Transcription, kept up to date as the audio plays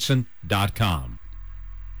Jackson.com.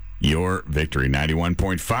 Your Victory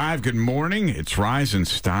 91.5. Good morning. It's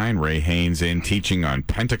Reisenstein, Ray Haynes in teaching on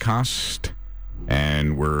Pentecost.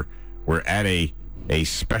 And we're at a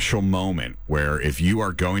special moment where if you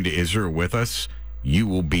are going to Israel with us, you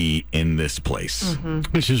will be in this place. Mm-hmm.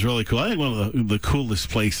 Which is really cool. I think one of the coolest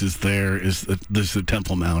places there is the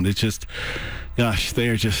Temple Mount. It's just, gosh, they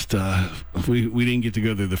are just, we didn't get to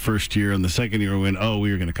go there the first year. And the second year we went,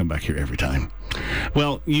 we were going to come back here every time.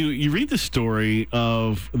 Well, you read the story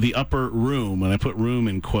of the upper room, and I put room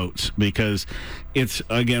in quotes because it's,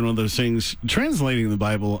 again, one of those things, translating the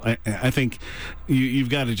Bible, I think you've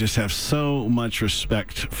got to just have so much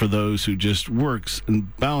respect for those who just works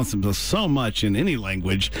and balance themselves so much in any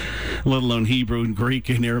language, let alone Hebrew and Greek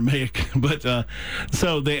and Aramaic. But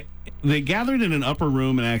so they gathered in an upper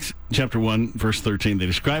room in Acts chapter 1, verse 13. They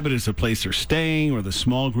describe it as a place they're staying or the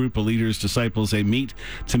small group of leaders, disciples, they meet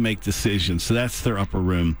to make decisions. So that's their upper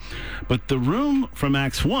room. But the room from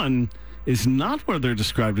Acts 1 is not where they're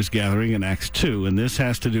described as gathering in Acts 2, and this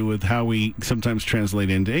has to do with how we sometimes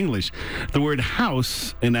translate into English. The word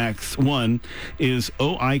house in Acts 1 is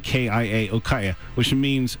O-I-K-I-A, Okaya, which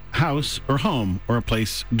means house or home or a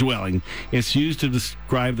place dwelling. It's used to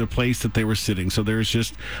describe the place that they were sitting. So there's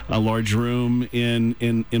just a large room in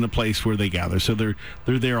a place where they gather. So they're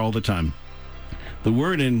there all the time. The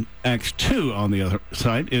word in Acts 2 on the other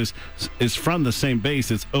side is from the same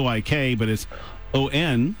base. It's O-I-K, but it's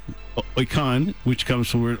O-N, oikon, which comes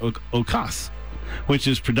from the word okas, which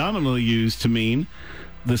is predominantly used to mean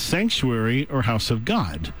the sanctuary or house of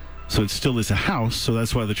God. So it still is a house, so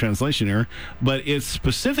that's why the translation error, but it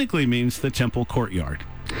specifically means the temple courtyard.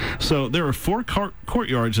 So there are four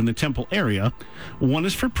courtyards in the temple area. One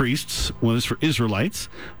is for priests, one is for Israelites,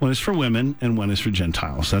 one is for women, and one is for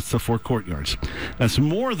Gentiles. That's the four courtyards. That's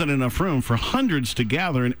more than enough room for hundreds to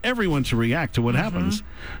gather and everyone to react to what happens.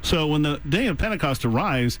 So when the day of Pentecost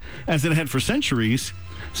arrives, as it had for centuries,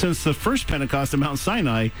 since the first Pentecost at Mount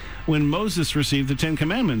Sinai, when Moses received the Ten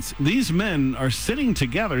Commandments, these men are sitting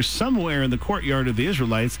together somewhere in the courtyard of the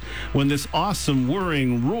Israelites when this awesome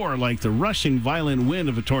whirring roar, like the rushing violent wind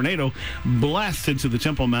of a tornado, blasts into the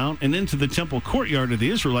Temple Mount and into the temple courtyard of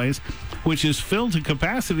the Israelites, which is filled to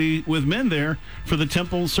capacity with men there for the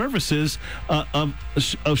temple services of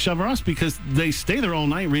Shavuos, because they stay there all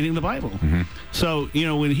night reading the Bible. Mm-hmm. So,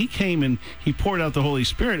 when he came and he poured out the Holy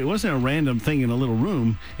Spirit, it wasn't a random thing in a little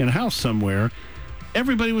room in a house somewhere.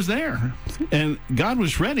 Everybody was there, and God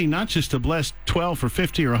was ready not just to bless 12 or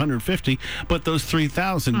 50 or 150, but those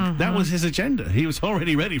 3,000. Mm-hmm. That was his agenda. He was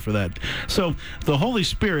already ready for that. So the Holy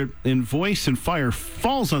Spirit in voice and fire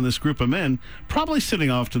falls on this group of men, probably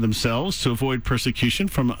sitting off to themselves to avoid persecution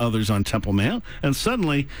from others on Temple Mount, and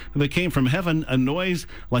suddenly there came from heaven a noise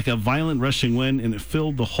like a violent rushing wind, and it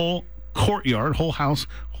filled the whole courtyard, whole house,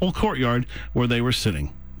 whole courtyard where they were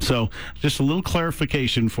sitting. So just a little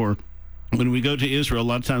clarification for when we go to Israel. A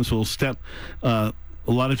lot of times we'll step, a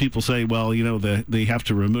lot of people say, well, they have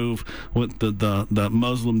to remove what the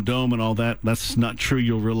Muslim dome and all that. That's not true.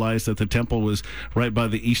 You'll realize that the temple was right by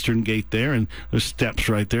the eastern gate there, and there's steps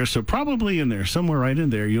right there. So probably in there, somewhere right in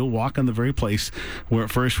there, you'll walk on the very place where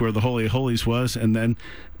the Holy of Holies was, and then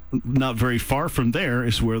not very far from there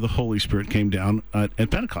is where the Holy Spirit came down at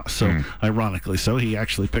Pentecost. So ironically, so he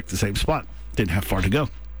actually picked the same spot. Didn't have far to go.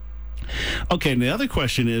 Okay, and the other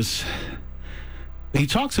question is, he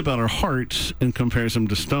talks about our hearts and compares them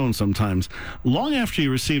to stone sometimes. Long after you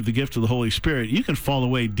receive the gift of the Holy Spirit, you can fall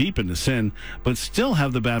away deep into sin, but still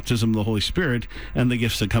have the baptism of the Holy Spirit and the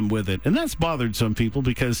gifts that come with it. And that's bothered some people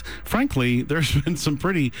because, frankly, there's been some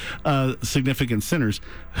pretty significant sinners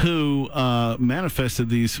who manifested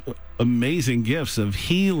these amazing gifts of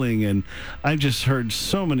healing, and I've just heard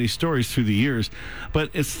so many stories through the years. But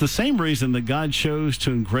it's the same reason that God chose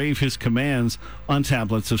to engrave his commands on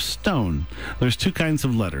tablets of stone. There's two kinds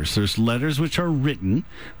of letters. There's letters which are written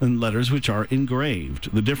and letters which are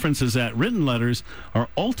engraved. The difference is that written letters are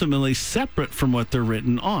ultimately separate from what they're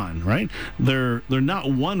written on, right? They're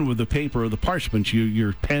not one with the paper or the parchment.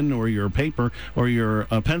 Your pen or your paper or your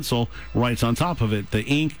pencil writes on top of it the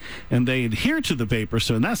ink, and they adhere to the paper.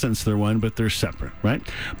 So in that sense, they're one, but they're separate, right?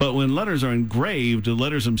 But when letters are engraved, the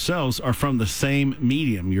letters themselves are from the same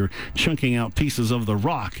medium. You're chunking out pieces of the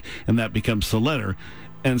rock, and that becomes the letter.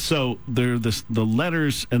 And so the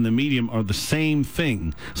letters and the medium are the same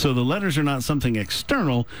thing. So the letters are not something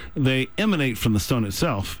external. They emanate from the stone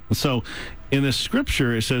itself. So in the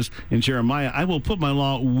scripture, it says in Jeremiah, I will put my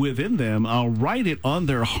law within them. I'll write it on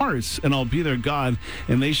their hearts, and I'll be their God,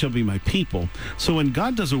 and they shall be my people. So when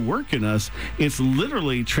God does a work in us, it's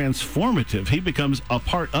literally transformative. He becomes a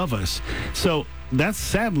part of us. So that's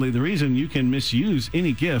sadly the reason you can misuse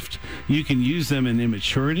any gift. You can use them in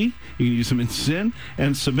immaturity, you can use them in sin,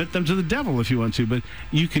 and submit them to the devil if you want to. But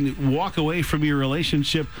you can walk away from your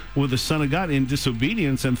relationship with the Son of God in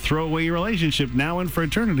disobedience and throw away your relationship now and for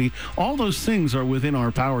eternity. All those things are within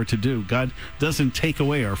our power to do. God doesn't take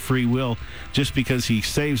away our free will just because he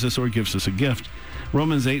saves us or gives us a gift.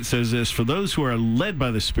 Romans 8 says this, for those who are led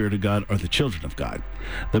by the Spirit of God are the children of God.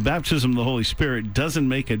 The baptism of the Holy Spirit doesn't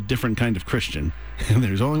make a different kind of Christian.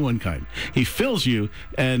 There's only one kind. He fills you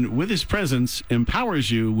and with his presence, empowers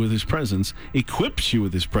you with his presence, equips you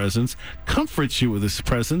with his presence, comforts you with his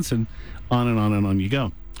presence, and on and on and on you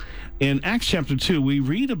go. In Acts chapter 2, we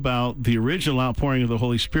read about the original outpouring of the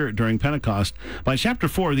Holy Spirit during Pentecost. By chapter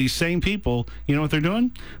 4, these same people, you know what they're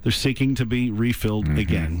doing? They're seeking to be refilled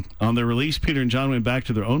again. On their release, Peter and John went back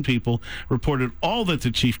to their own people, reported all that the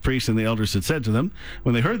chief priests and the elders had said to them.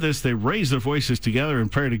 When they heard this, they raised their voices together in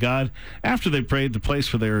prayer to God. After they prayed, the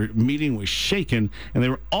place where they were meeting was shaken, and they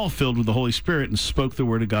were all filled with the Holy Spirit and spoke the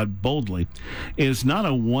word of God boldly. It is not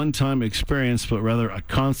a one-time experience, but rather a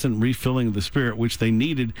constant refilling of the Spirit, which they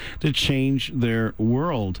needed to change their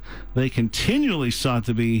world. They continually sought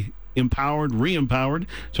to be empowered, re-empowered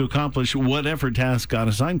to accomplish whatever task God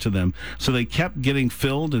assigned to them. So they kept getting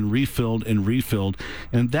filled and refilled and refilled.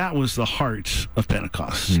 And that was the heart of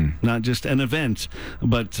Pentecost. Not just an event,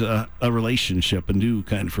 but a relationship, a new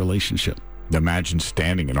kind of relationship. Imagine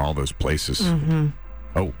standing in all those places.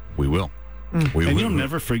 Oh, we will. And you'll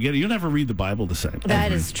never forget it. You'll never read the Bible the same.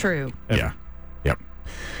 That is true. Yeah. Yep.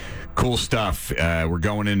 Cool stuff. We're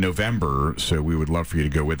going in November, so we would love for you to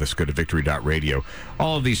go with us. Go to victory.radio.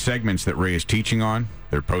 All of these segments that Ray is teaching on,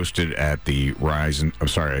 they're posted at the Rise and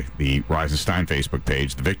Stein Facebook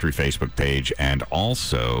page, the Victory Facebook page, and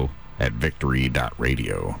also at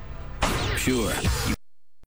victory.radio. Sure.